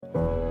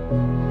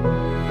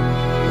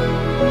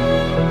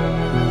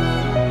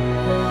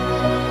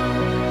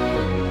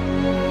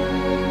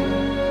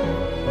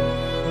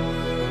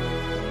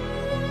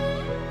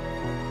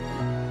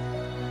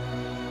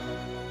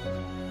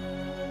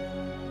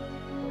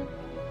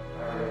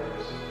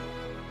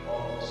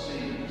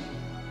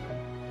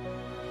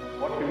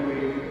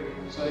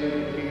say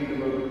the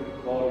kingdom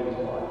of God is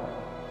like.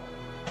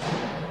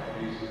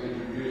 Jesus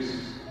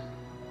introduces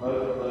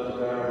both of those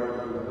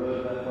parables we have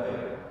heard that way.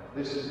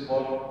 This is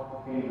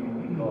what the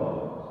kingdom of God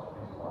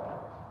is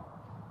like.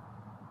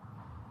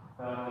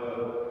 Now,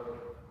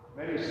 for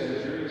many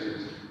centuries,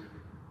 as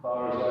far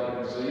as I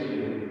can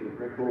see in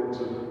records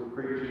of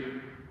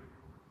preaching,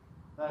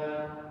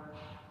 that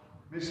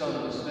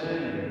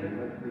misunderstanding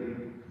that the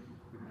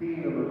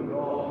kingdom of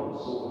God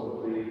was sort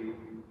of the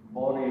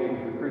body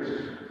of the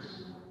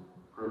Christians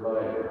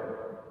prevailed.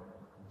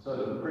 So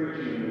the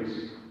preaching was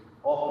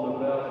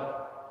often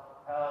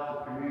about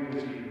how the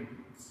community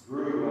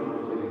grew under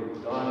the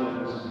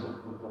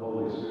dynamism of the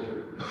Holy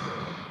Spirit.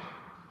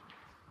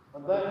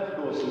 And that, of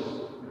course,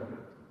 is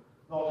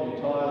not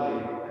entirely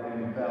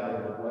an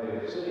infallible way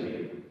of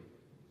seeing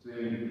the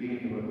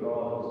kingdom of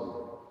God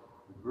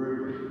as a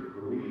group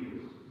of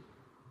believers.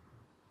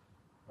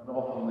 And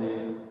often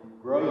the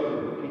growth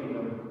of the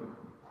kingdom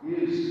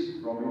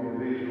is from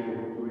individual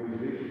to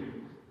individual.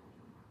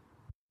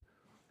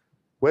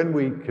 When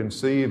we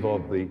conceive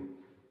of the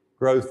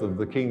growth of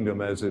the kingdom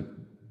as it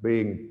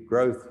being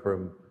growth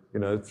from,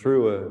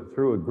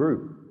 through a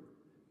group,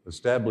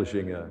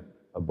 establishing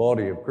a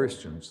body of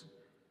Christians,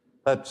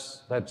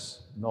 that's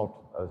not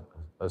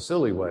a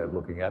silly way of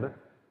looking at it,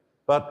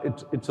 but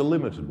it's a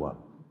limited one.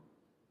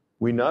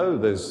 We know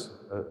there's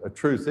a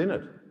truth in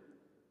it,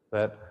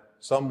 that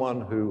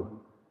someone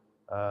who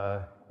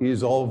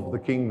is of the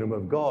kingdom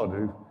of God,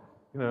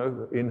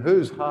 who, in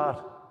whose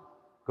heart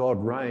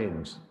God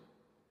reigns,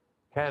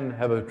 can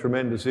have a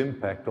tremendous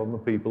impact on the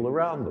people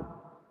around them.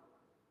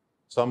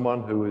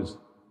 Someone who is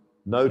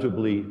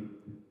notably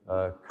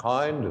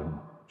kind and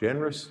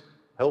generous,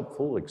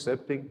 helpful,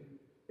 accepting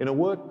in a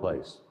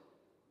workplace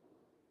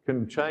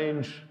can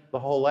change the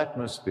whole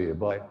atmosphere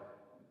by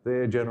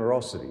their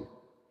generosity.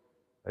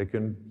 They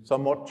can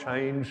somewhat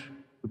change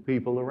the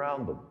people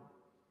around them.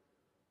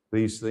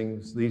 These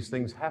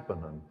things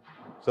happen, and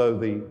so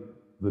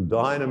the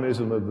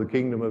dynamism of the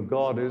kingdom of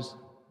God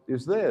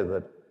is there,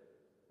 that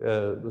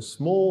the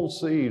small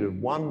seed of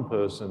one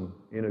person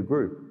in a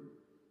group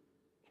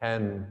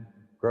can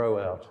grow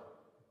out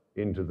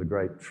into the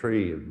great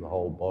tree of the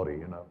whole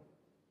body,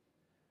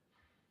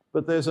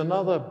 But there's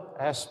another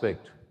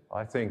aspect,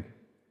 I think,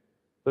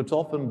 that's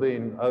often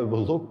been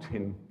overlooked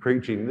in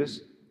preaching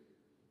this,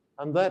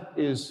 and that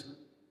is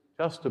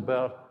just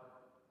about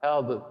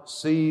how the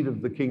seed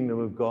of the kingdom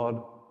of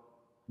God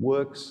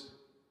works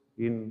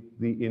in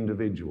the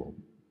individual.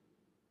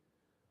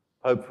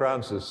 Pope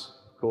Francis,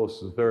 of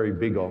course, is very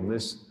big on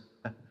this,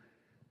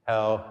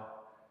 how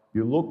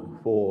you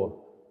look for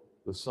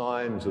the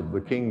signs of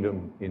the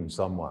kingdom in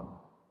someone.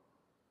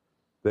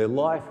 Their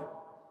life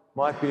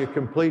might be a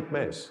complete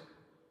mess.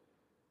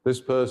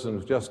 This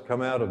person's just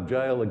come out of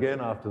jail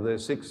again after their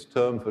 6th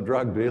term for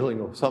drug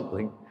dealing or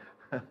something.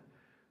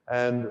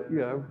 And,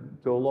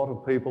 to a lot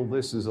of people,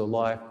 this is a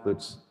life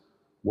that's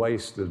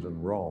wasted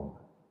and wrong.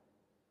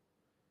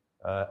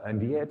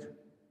 And yet,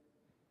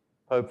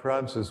 Pope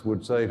Francis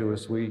would say to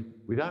us, we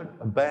don't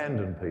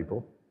abandon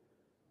people.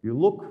 You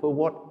look for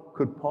what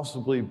could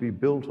possibly be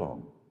built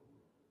on.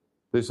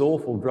 This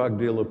awful drug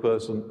dealer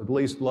person at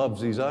least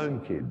loves his own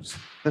kids.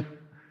 And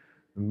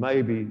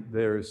maybe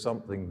there is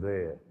something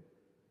there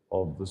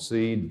of the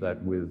seed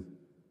that with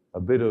a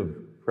bit of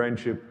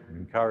friendship and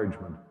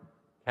encouragement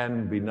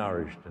can be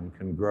nourished and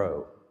can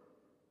grow.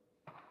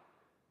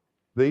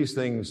 These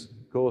things,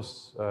 of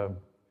course,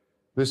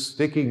 this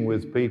sticking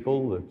with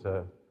people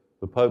that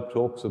the Pope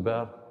talks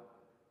about,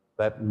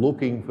 that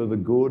looking for the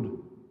good,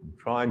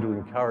 trying to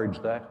encourage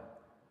that,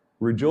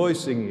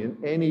 rejoicing in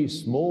any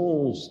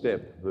small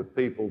step that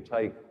people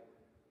take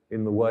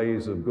in the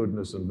ways of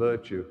goodness and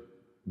virtue,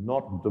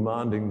 not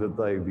demanding that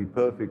they be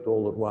perfect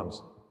all at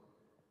once.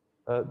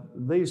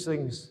 These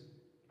things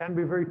can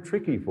be very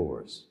tricky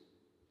for us.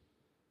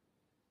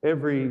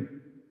 Every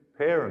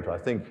parent, I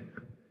think,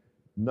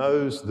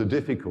 knows the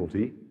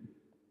difficulty,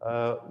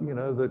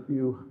 that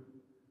you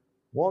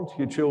want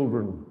your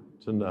children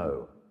to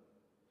know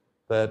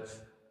that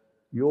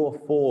you're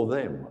for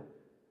them.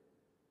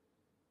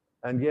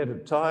 And yet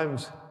at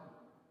times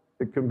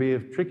it can be a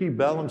tricky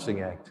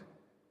balancing act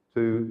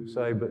to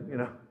say, but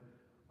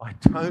I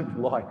don't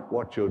like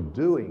what you're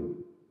doing,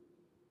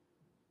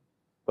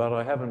 but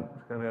I haven't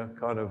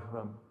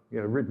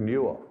written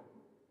you off.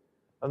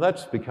 And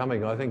that's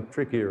becoming, I think,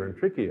 trickier and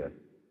trickier,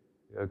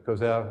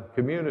 because our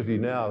community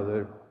now,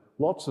 there are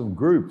lots of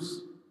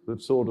groups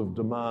that sort of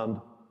demand,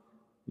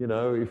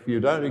 if you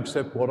don't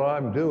accept what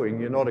I'm doing,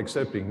 you're not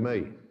accepting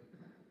me.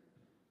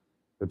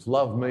 It's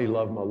love me,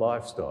 love my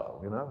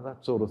lifestyle,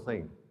 that sort of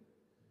thing.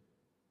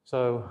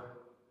 So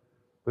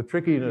the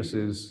trickiness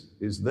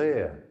is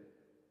there.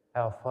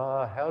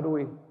 How do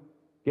we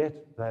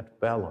get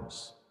that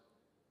balance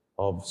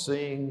of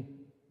seeing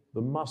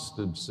the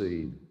mustard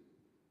seed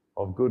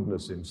of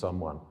goodness in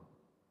someone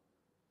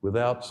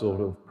without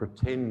sort of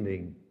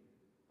pretending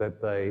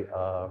that they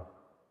are,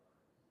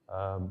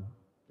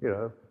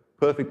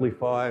 perfectly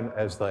fine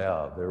as they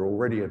are. They're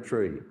already a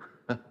tree.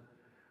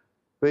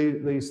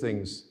 These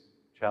things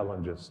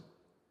challenge us.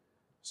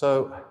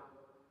 So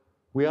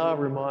we are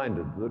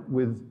reminded that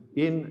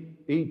within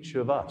each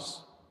of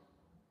us,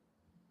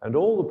 and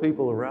all the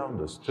people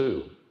around us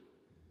too,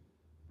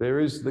 there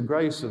is the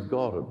grace of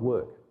God at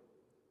work.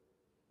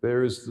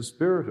 There is the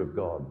Spirit of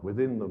God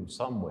within them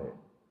somewhere,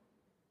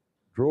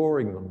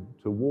 drawing them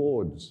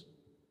towards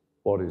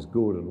what is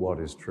good and what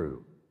is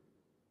true.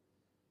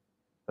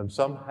 And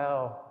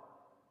somehow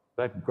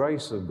that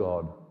grace of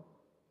God,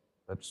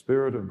 that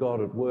Spirit of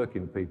God at work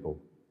in people,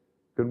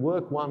 can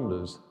work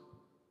wonders,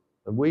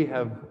 and we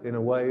have, in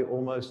a way,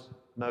 almost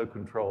no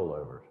control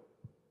over it.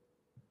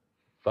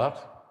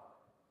 But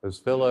as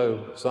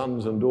fellow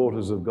sons and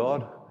daughters of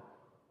God,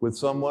 with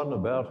someone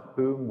about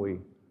whom we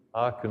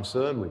are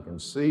concerned, we can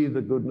see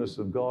the goodness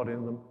of God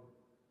in them,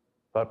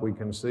 but we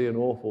can see an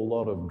awful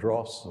lot of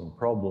dross and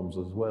problems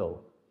as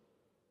well.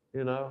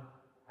 You know,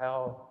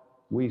 how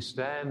we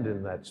stand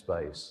in that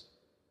space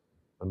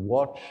and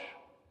watch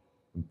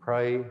and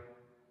pray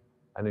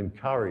and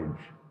encourage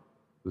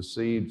the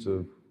seeds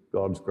of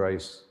God's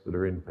grace that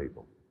are in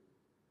people.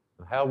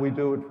 And how we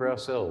do it for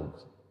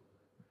ourselves.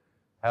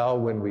 How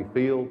when we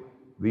feel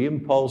the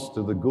impulse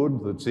to the good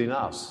that's in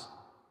us,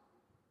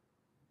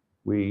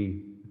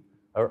 we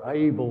are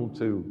able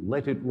to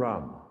let it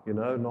run, you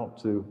know,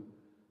 not to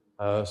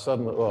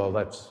suddenly, oh,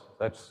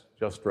 that's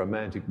just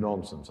romantic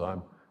nonsense.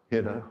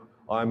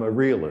 I'm a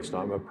realist,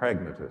 I'm a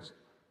pragmatist.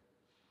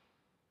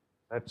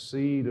 That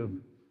seed of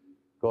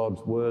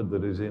God's word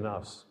that is in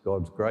us,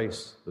 God's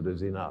grace that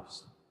is in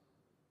us,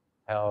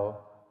 how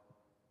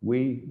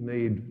we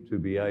need to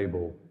be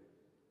able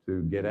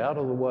to get out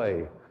of the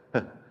way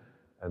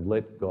and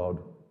let God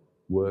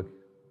work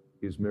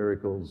his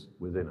miracles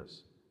within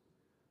us.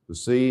 The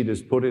seed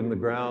is put in the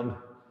ground,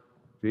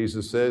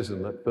 Jesus says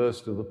in that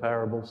first of the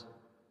parables,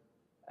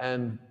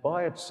 and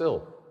by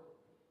itself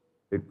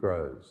it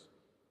grows.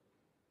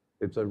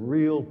 It's a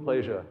real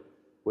pleasure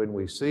when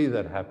we see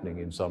that happening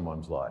in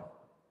someone's life.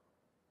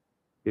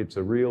 It's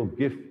a real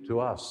gift to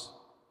us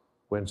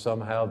when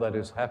somehow that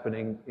is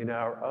happening in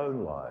our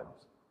own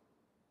lives.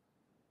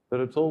 But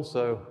it's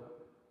also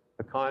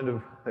a kind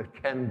of, it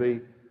can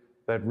be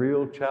that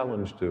real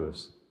challenge to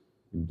us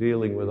in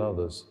dealing with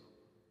others,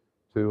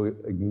 to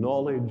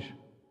acknowledge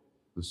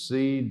the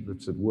seed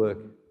that's at work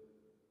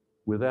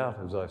without,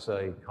 as I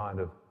say,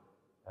 kind of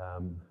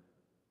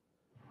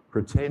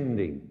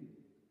pretending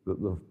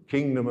that the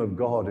kingdom of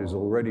God is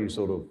already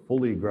sort of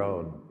fully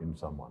grown in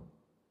someone.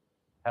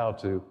 How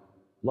to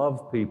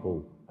love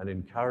people and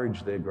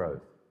encourage their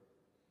growth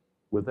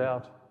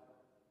without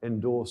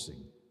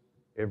endorsing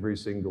every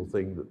single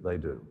thing that they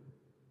do.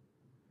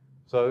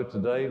 So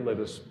today, let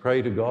us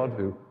pray to God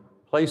who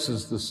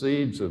places the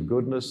seeds of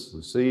goodness,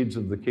 the seeds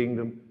of the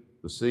kingdom,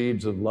 the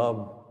seeds of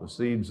love, the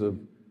seeds of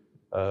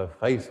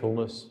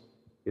faithfulness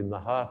in the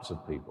hearts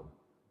of people.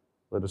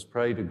 Let us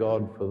pray to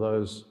God for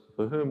those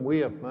for whom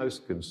we are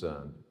most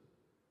concerned,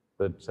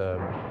 that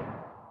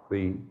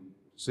the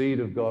seed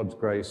of God's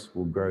grace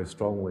will grow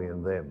strongly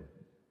in them.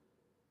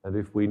 And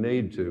if we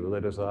need to,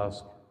 let us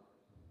ask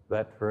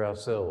that for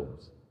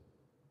ourselves,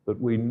 that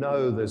we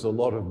know there's a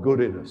lot of good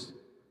in us.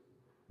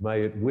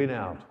 May it win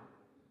out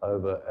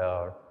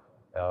over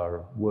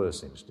our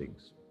worse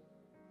instincts.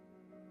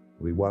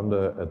 We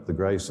wonder at the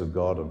grace of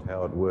God and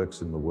how it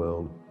works in the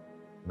world.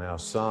 And our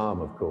psalm,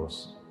 of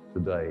course,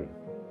 today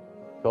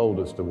told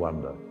us to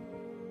wonder,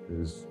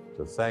 is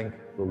to thank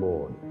the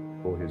Lord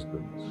for his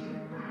goodness.